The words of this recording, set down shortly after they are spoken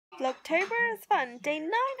Vlogtober is fun. Day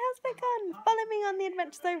 9 has begun. Follow me on the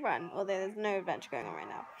adventures I run. Although there's no adventure going on right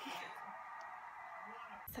now.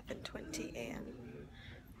 7:20 AM.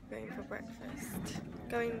 Going for breakfast.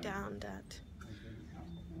 Going down, Dad.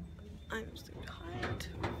 I'm so tired.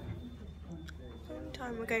 Going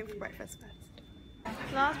time. We're going for breakfast first.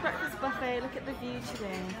 Last breakfast buffet. Look at the view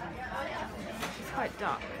today. It's quite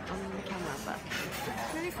dark on the camera, but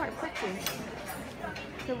it's really quite pretty.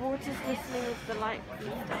 The water's glistening with the light and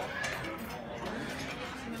stuff.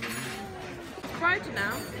 It's brighter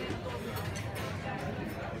now.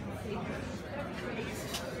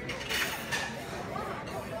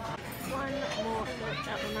 One more look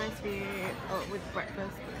at the nice view with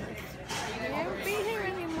breakfast because we won't be here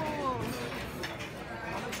anymore.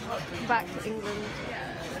 Back to England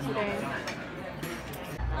today.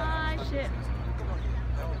 Ah, shit.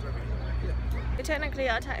 But technically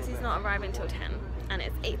our taxi's not arriving till 10 and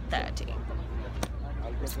it's 8:30.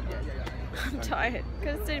 I'm tired. Could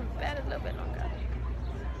have stayed in bed a little bit longer.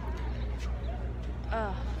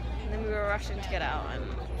 And then we were rushing to get out and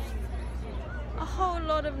a whole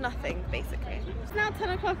lot of nothing basically. It's now 10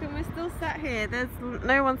 o'clock and we're still sat here. There's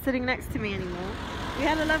no one sitting next to me anymore. We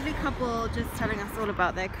had a lovely couple just telling us all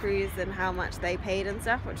about their cruise and how much they paid and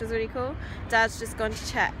stuff, which was really cool. Dad's just gone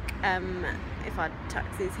to check if our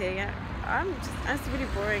taxi's here yet. It's really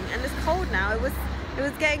boring and it's cold now. It was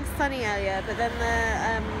getting sunny earlier, but then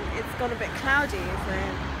it's gone a bit cloudy, so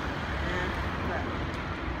yeah.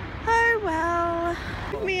 But, oh well.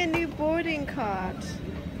 Give me a new boarding card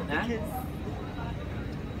because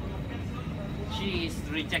she is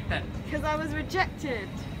rejected. Because I was rejected.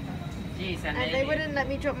 She's and they wouldn't let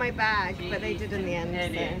me drop my bag, but they did in the end,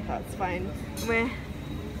 so that's fine. We're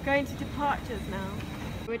going to departures now.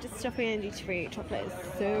 We're just shopping in duty free. Chocolate is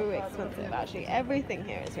so expensive actually. Everything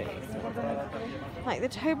here is really expensive. Like the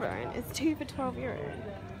Toblerone is 2 for €12.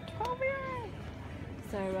 12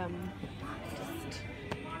 €! So just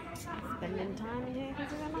spending time in here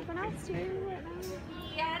because we've got nothing else to do right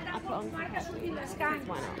now. I put on some coffee because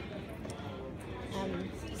why not?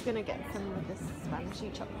 Just gonna get some of this Spanishy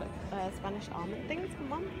chocolate, Spanish almond things for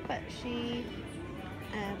Mum, but she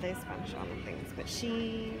those Spanish almond things, but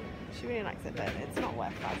she really likes it, but it's not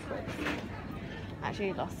worth £5.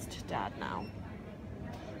 Actually lost Dad now.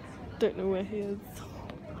 Don't know where he is.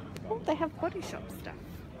 Oh, they have Body Shop stuff.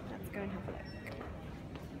 Let's go and have a look.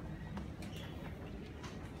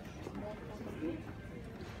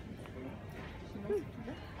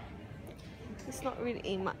 It's not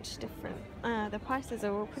really much different. The prices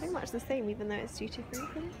are all pretty much the same, even though it's duty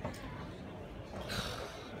free.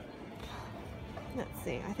 Let's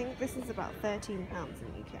see, I think this is about £13 in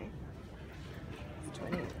the UK. It's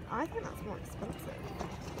 20. I think that's more expensive.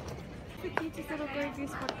 It's the cutest little grey goose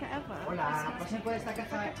vodka ever. It's like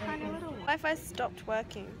a tiny little one. Wi-Fi stopped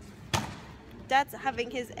working. Dad's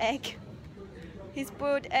having his egg. His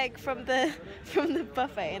boiled egg from the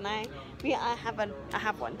buffet, and I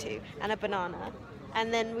have one too, and a banana.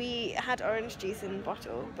 And then we had orange juice in a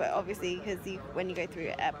bottle, but obviously because when you go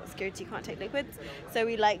through airport security you can't take liquids, so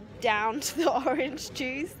we like downed the orange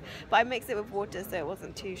juice, but I mixed it with water so it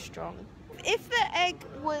wasn't too strong. If the egg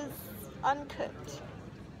was uncooked,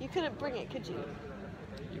 you couldn't bring it, could you?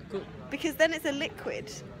 You could. Because then it's a liquid.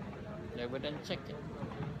 They wouldn't check it.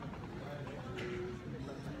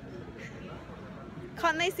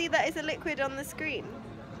 Can't they see that it's a liquid on the screen?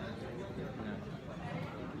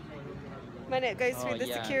 When it goes through the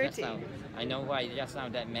security. I know why just now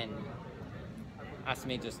that man asked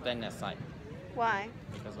me to stand aside. Why?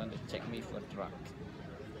 Because when they check me for drug.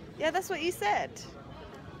 Yeah, that's what you said.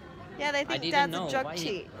 Yeah, they think Dad's a drug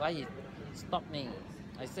cheat. Why he stopped me?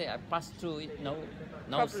 I said I passed through it, no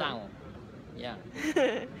sound. Yeah.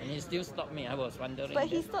 And he still stopped me. I was wondering. But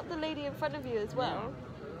he stopped the lady in front of you as well.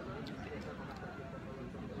 Yeah.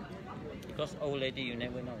 Because old lady, you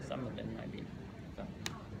never know. Some of them might be.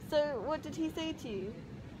 So what did he say to you?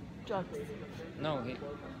 Drugs? No, he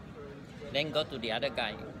then go to the other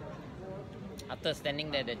guy. After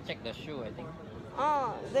standing there, they check the shoe, I think.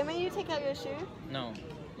 Oh, they made you take out your shoe? No,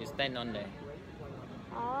 you stand on there.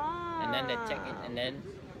 Ah. And then they check it, and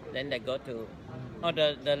then they go to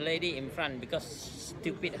the lady in front, because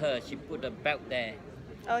stupid her, she put a belt there.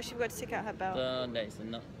 Oh, she got to take out her belt. So there is a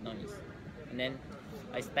noise. And then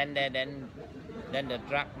I stand there, then the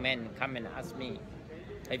drug man come and ask me,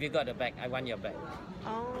 have you got the bag? I want your bag.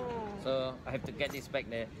 Oh. So I have to get this bag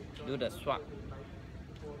there, do the swap.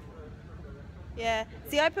 Yeah.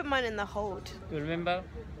 See, I put mine in the hold. You remember,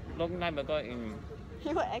 long time ago in...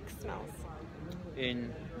 Your egg smells.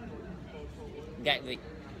 In Gatwick.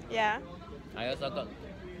 Yeah. I also got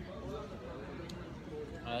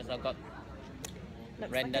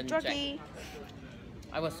Looks random like a check. druggie.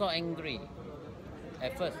 I was so angry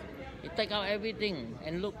at first. You take out everything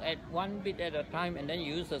and look at one bit at a time, and then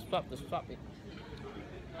you use the swab to swab it.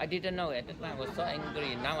 I didn't know at the time. I was so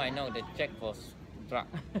angry. Now I know the check for drug.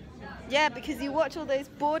 Yeah, because you watch all those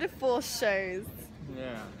border force shows.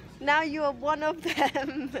 Yeah. Now you are one of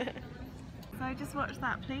them. So I just watched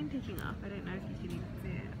that plane taking off. I don't know if you can even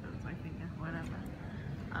see it. That's my finger, whatever.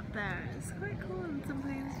 Up there. It's quite cool, and some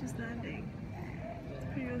planes just landing. It's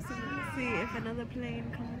pretty awesome to see if another plane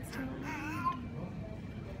comes to land.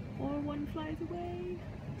 Or one flies away.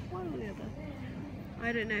 One or the other.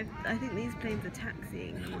 I don't know. I think these planes are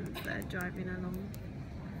taxiing the ones that are driving along.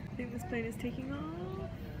 I think this plane is taking off.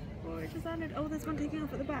 Or it just landed. Oh, there's one taking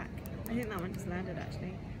off at the back. I think that one just landed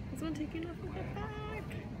actually. There's one taking off at the back.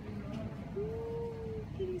 Ooh,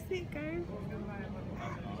 can you see it go?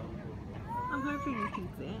 I'm hoping you can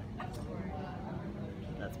see it.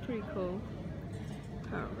 That's pretty cool.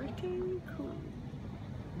 Pretty cool.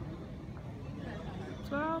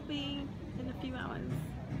 So where I'll be in a few hours.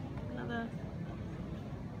 Another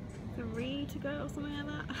 3 to go or something like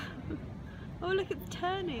that. Oh look, it's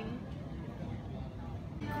turning.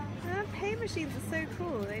 Pay machines are so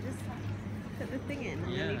cool. They just put the thing in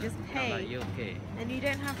and then you just pay. Like UK. And you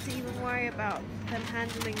don't have to even worry about them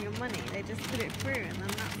handling your money. They just put it through and then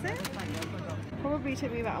that's it. Probably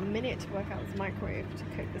took me about a minute to work out this microwave to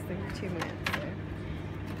cook this thing for 2 minutes. So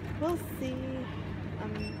we'll see.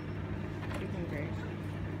 I'm pretty hungry.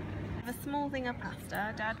 I have a small thing of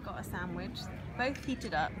pasta. Dad got a sandwich. Both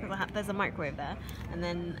heated up because there's a microwave there. And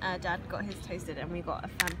then Dad got his toasted and we got a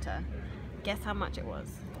Fanta. Guess how much it was?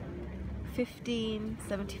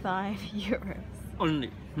 15.75 euros. Only.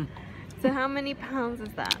 So how many pounds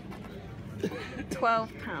is that?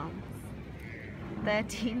 12 pounds.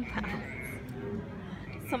 13 pounds.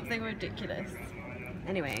 Something ridiculous.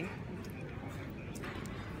 Anyway.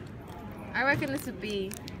 I reckon this would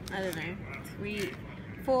be, I don't know, 3,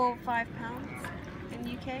 4, 5 pounds in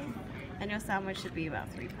UK. And your sandwich should be about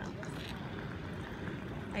 3 pounds.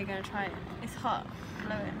 Are you going to try it? It's hot.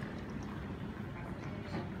 Blow it.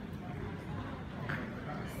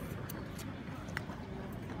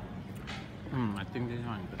 I think this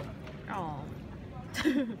one. Oh.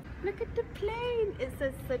 Look at the plane! It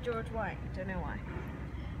says Sir George White. Don't know why.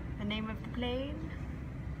 The name of the plane?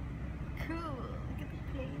 Cool. Look at the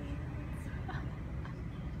planes.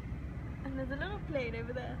 And there's a little plane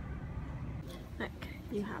over there. Look,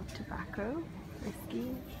 you have tobacco,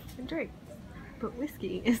 whiskey, and drinks. But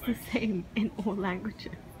whiskey is the same in all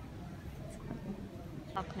languages.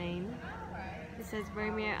 Our plane. It says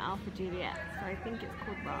Romeo Alpha Juliet, so I think it's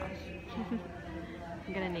called Raj.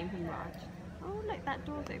 I'm gonna name him Raj. Oh look, that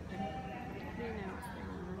door's open. Who knows?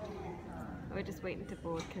 We're just waiting to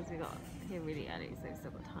board because we got here really early, so we've still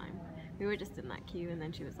got time. We were just in that queue and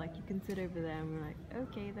then she was like, you can sit over there, and we were like,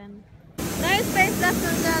 okay then. No space left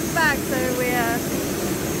on Dad's bag, so we're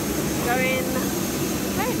going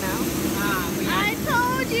home now. I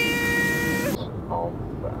told you!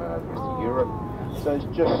 Of Europe. So it's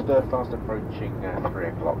just fast approaching 3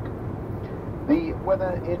 o'clock. The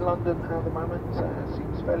weather in London at the moment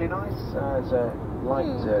seems fairly nice. There's a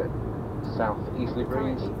light south-easterly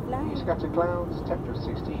breeze, few scattered clouds, temperature of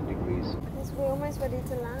 16 degrees. Because we're almost ready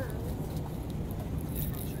to land.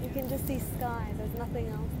 You can just see sky, there's nothing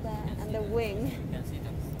else there, and the wing. You can see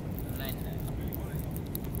the line there.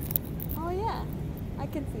 Oh yeah, I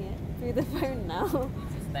can see it through the phone now.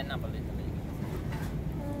 Just stand up a little bit.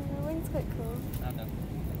 The wing's quite cool. Now the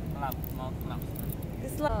cloud, more clouds.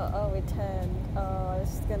 It's like, oh, we turned. Oh, I was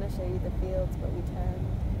just gonna show you the fields, but we turned.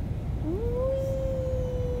 Whee!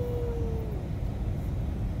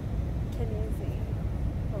 Can you see?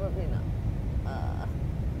 Probably not.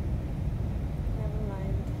 Never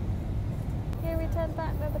mind. Here we turned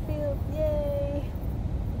back to the field. Yay!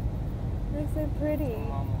 Looks so pretty.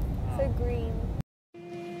 So green.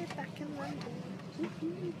 Back in London.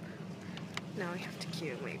 Now we have to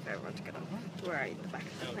queue and wait for everyone to get on. We're at the back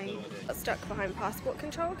of the plane. Got stuck behind passport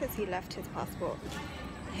control because he left his passport,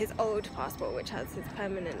 his old passport, which has his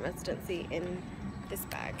permanent residency, in this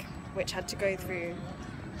bag, which had to go through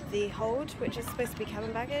the hold, which is supposed to be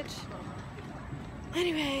cabin baggage.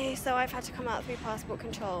 Anyway, so I've had to come out through passport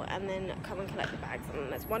control and then come and collect the bags.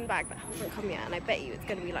 And there's one bag that hasn't come yet, and I bet you it's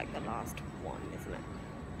going to be like the last one, isn't it?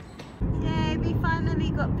 Yay, we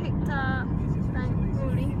finally got picked up.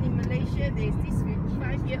 Thankfully. In Malaysia, there's this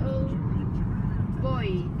 5-year-old boy.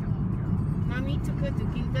 Mommy took her to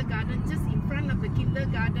kindergarten. Just in front of the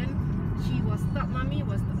kindergarten, she was stopped. Mommy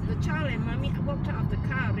was the child and mommy walked out of the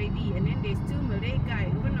car already. And then there's 2 Malay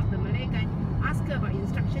guys. One of the Malay guys asked her about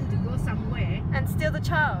instruction to go somewhere. And steal the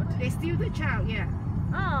child. They steal the child, yeah.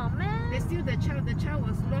 Oh man. There's still the child. The child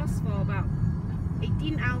was lost for about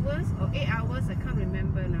 18 hours or 8 hours. I can't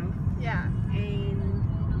remember now. Yeah. And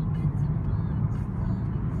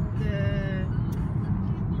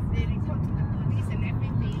they report to the police and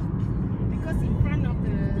everything because in front of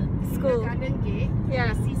the School kindergarten gate,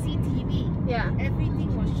 Yeah. the CCTV, Yeah.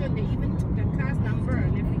 everything was shown. They even took the car's number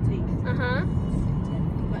and everything. Uh-huh.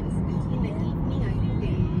 But in the evening, I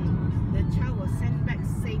think the child was sent back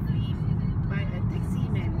safely by a taxi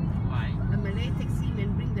man. Why? A Malay taxi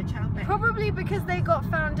man bring the child back. Probably because they got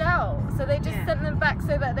found out. So they just Yeah. sent them back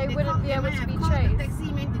so that they wouldn't be able to be They called the chased.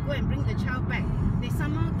 taxi man to go and bring the child back. They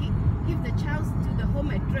somehow give the child to the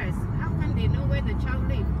home address. How can they know where the child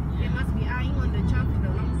lives? They must be eyeing on the child for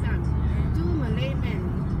a long time. 2 Malay men.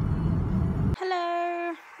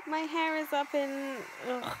 Hello. My hair is up in...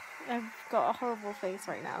 Ugh, I've got a horrible face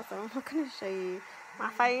right now, so I'm not going to show you my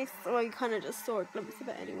face. Well, you kind of just saw a glimpse of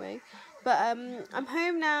it anyway. But I'm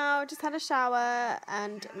home now, just had a shower,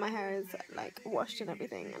 and my hair is like washed and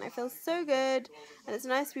everything, and I feel so good, and it's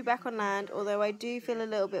nice to be back on land, although I do feel a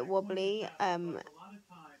little bit wobbly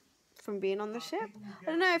from being on the ship. I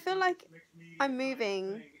don't know, I feel like I'm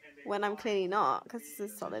moving when I'm clearly not, because this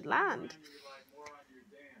is solid land.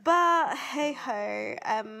 But hey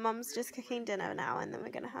ho, Mum's just cooking dinner now, and then we're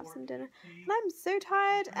gonna have some dinner. And I'm so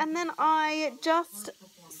tired. And then I just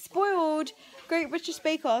spoiled Great British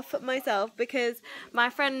Bake Off myself because my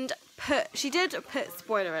friend she did put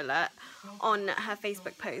spoiler alert on her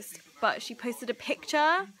Facebook post, but she posted a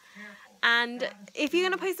picture. And if you're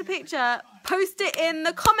gonna post a picture, post it in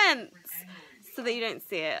the comments so that you don't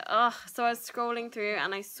see it. Ugh. So I was scrolling through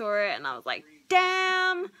and I saw it, and I was like,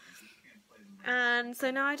 damn. And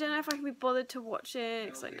so now I don't know if I can be bothered to watch it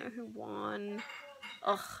because I know who won.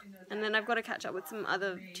 Ugh. And then I've got to catch up with some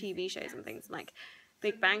other TV shows and things like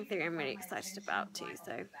Big Bang Theory I'm really excited about too.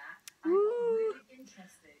 So, woo!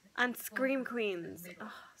 And Scream Queens.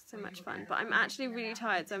 Oh, so much fun. But I'm actually really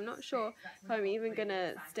tired, so I'm not sure if I'm even going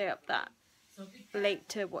to stay up that late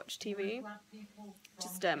to watch TV.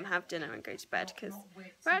 Just have dinner and go to bed because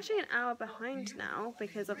we're actually an hour behind now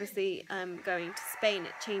because obviously going to Spain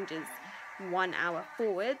it changes 1 hour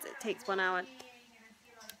forwards. It takes 1 hour.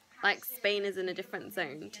 Like Spain is in a different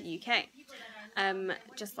zone to UK,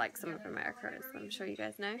 just like some of America is, I'm sure you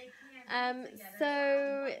guys know.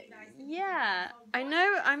 So yeah, I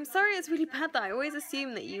know, I'm sorry it's really bad that I always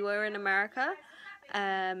assume that you were in America.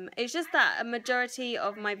 It's just that a majority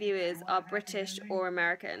of my viewers are British or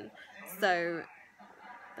American, so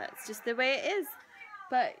that's just the way it is.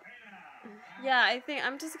 But yeah, I think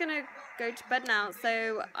I'm just gonna go to bed now,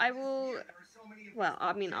 so I will, well,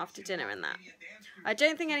 I mean after dinner and that. I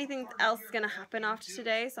don't think anything else is going to happen after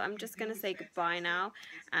today, so I'm just going to say goodbye now,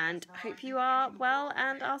 and hope you are well,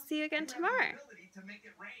 and I'll see you again tomorrow.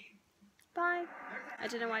 Bye. I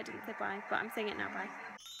don't know why I didn't say bye, but I'm saying it now, bye.